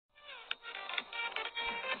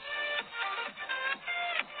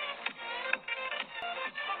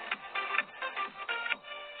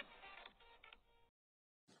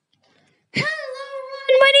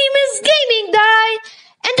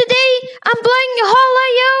Hola,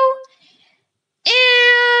 yo!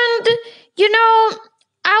 And,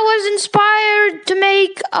 I was inspired to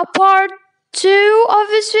make a part 2 of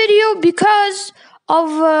this video because of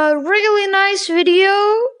a really nice video,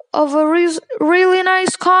 of a really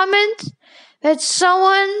nice comment that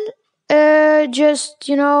someone just,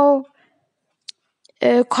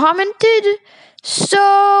 commented. So,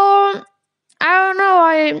 I don't know,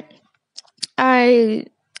 I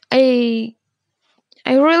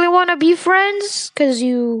really want to be friends because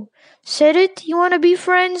you said it, you want to be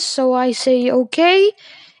friends, so I say okay.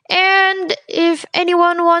 And if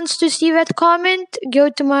anyone wants to see that comment, go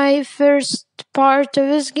to my first part of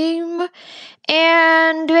this game,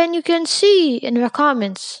 and then you can see in the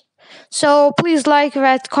comments. So please like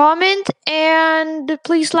that comment, and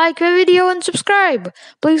please like the video and subscribe.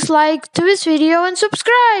 Please like to this video and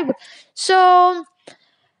subscribe. So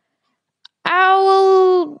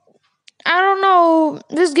I don't know,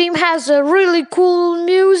 this game has a really cool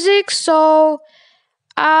music, so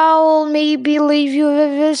I'll maybe leave you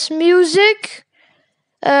with this music.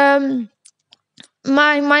 My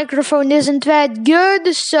microphone isn't that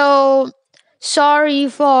good, so sorry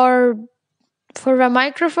for the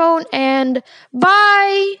microphone, and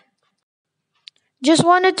bye! Just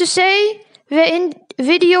wanted to say, the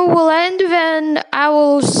video will end when I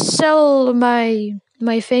will sell my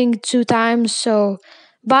thing 2 times, so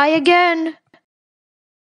bye again.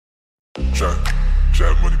 Trap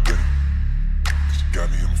money, baby. She got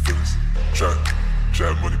me in my feelings. Trap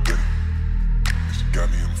money, baby. She got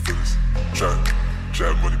me in my feelings.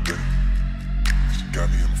 Trap money, baby. She got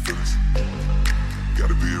me in my feelings.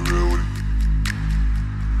 Gotta be real with it.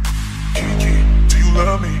 Kiki, do you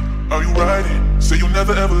love me? Are you riding? Say you'll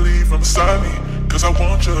never ever leave from beside me. Cause I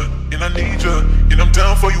want you, and I need you, and I'm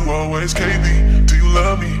down for you always, KB. Do you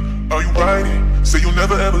love me? Are you riding? Say you'll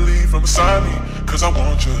never ever leave from beside me. Cause I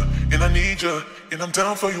want you, and I need you, and I'm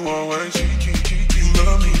down for you always. Kiki, do you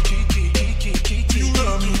love me? Kiki, do you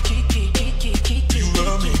love me? Do you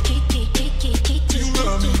love me? Do you love me? Do you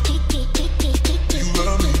love me? Do you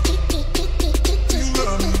love me?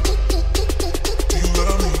 Do you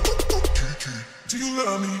love me? Kiki, do you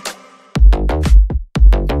love me?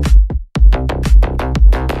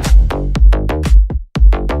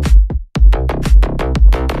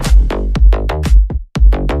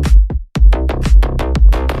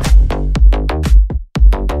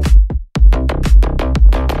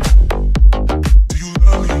 Do you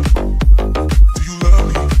love me?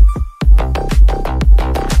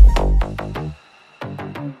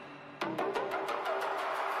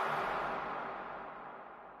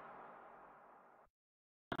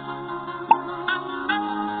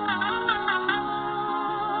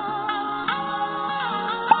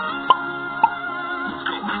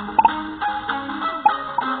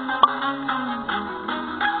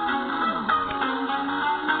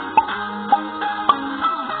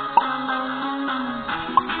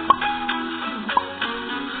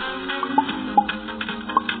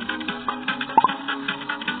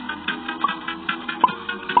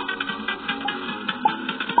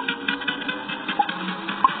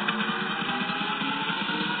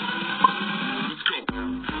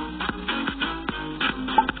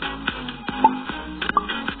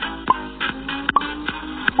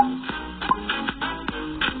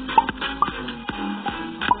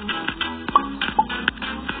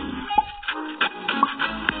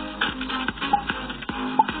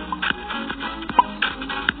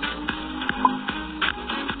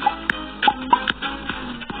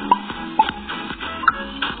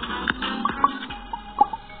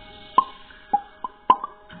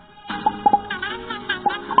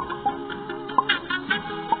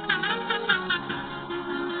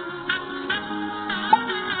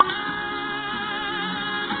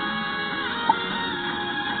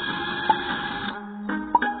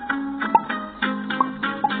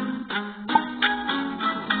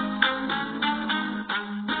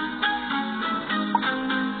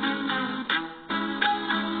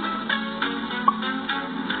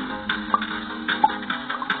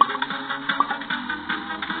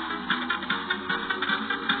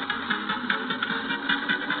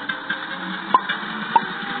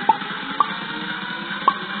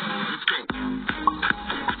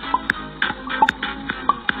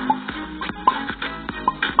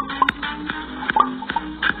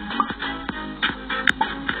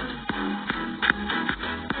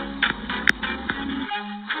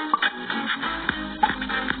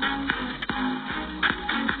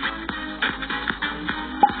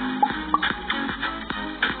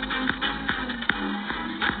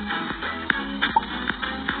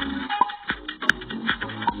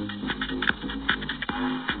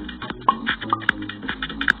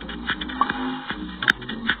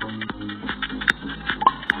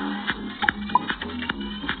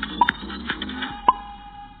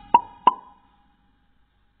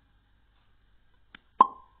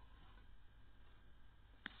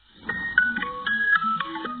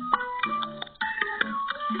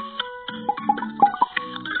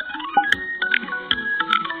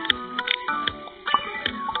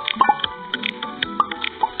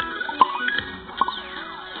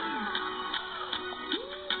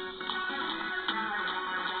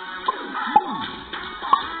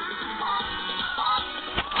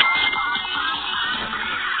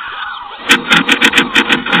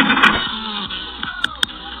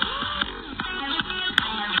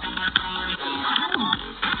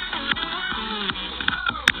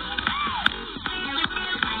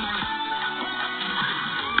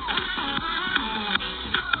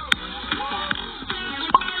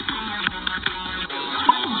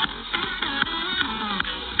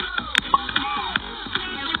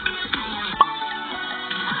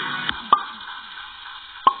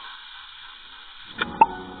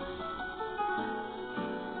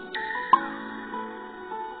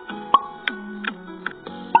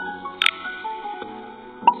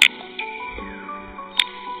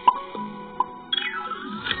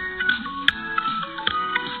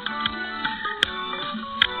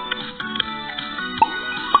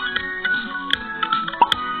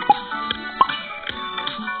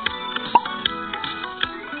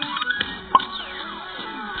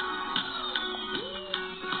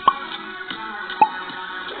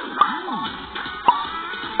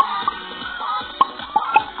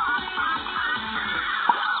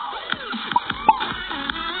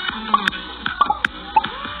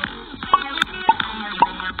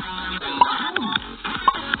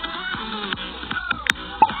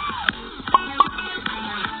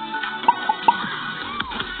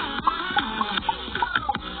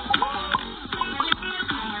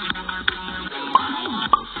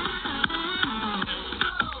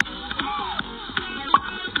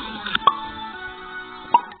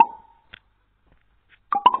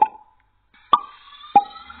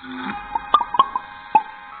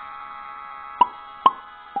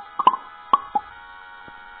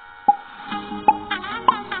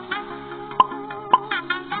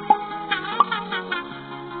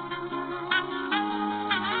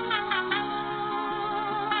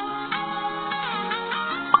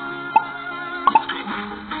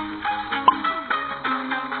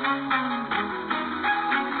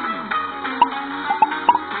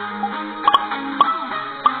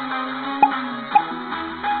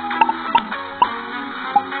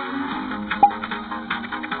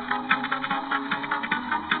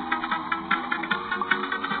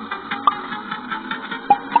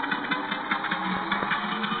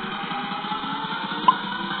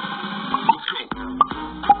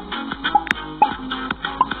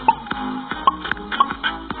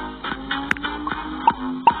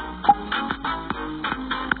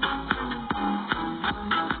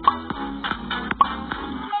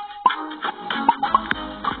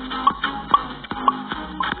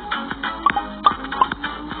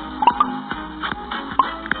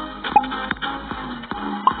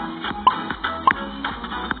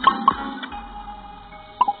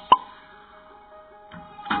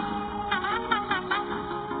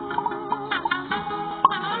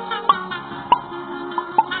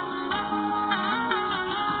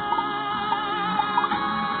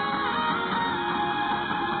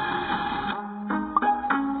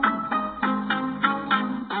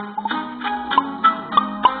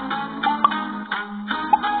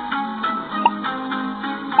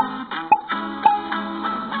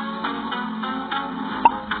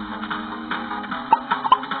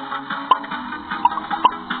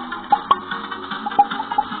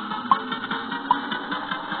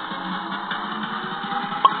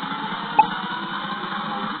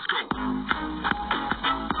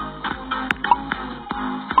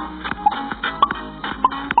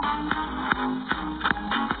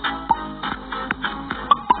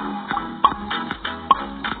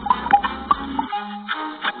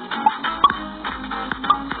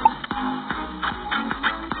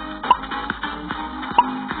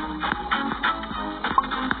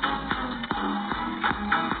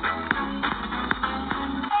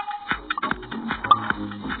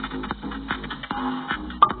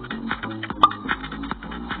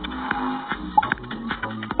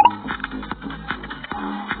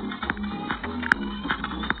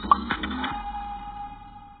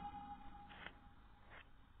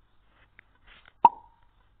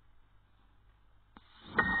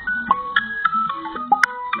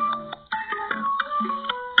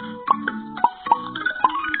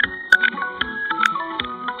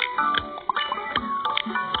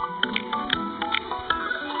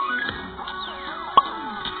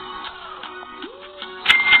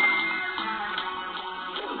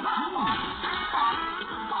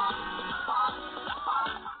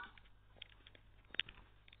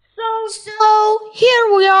 So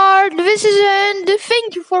here we are. This is the end.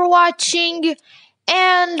 Thank you for watching.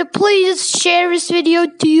 And please share this video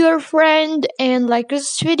to your friend and like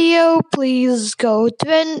this video. Please go to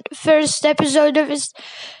the first episode of this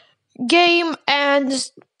game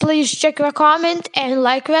and please check the comment and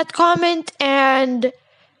like that comment. And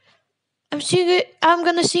I'm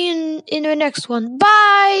gonna see you in the next one.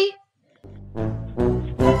 Bye.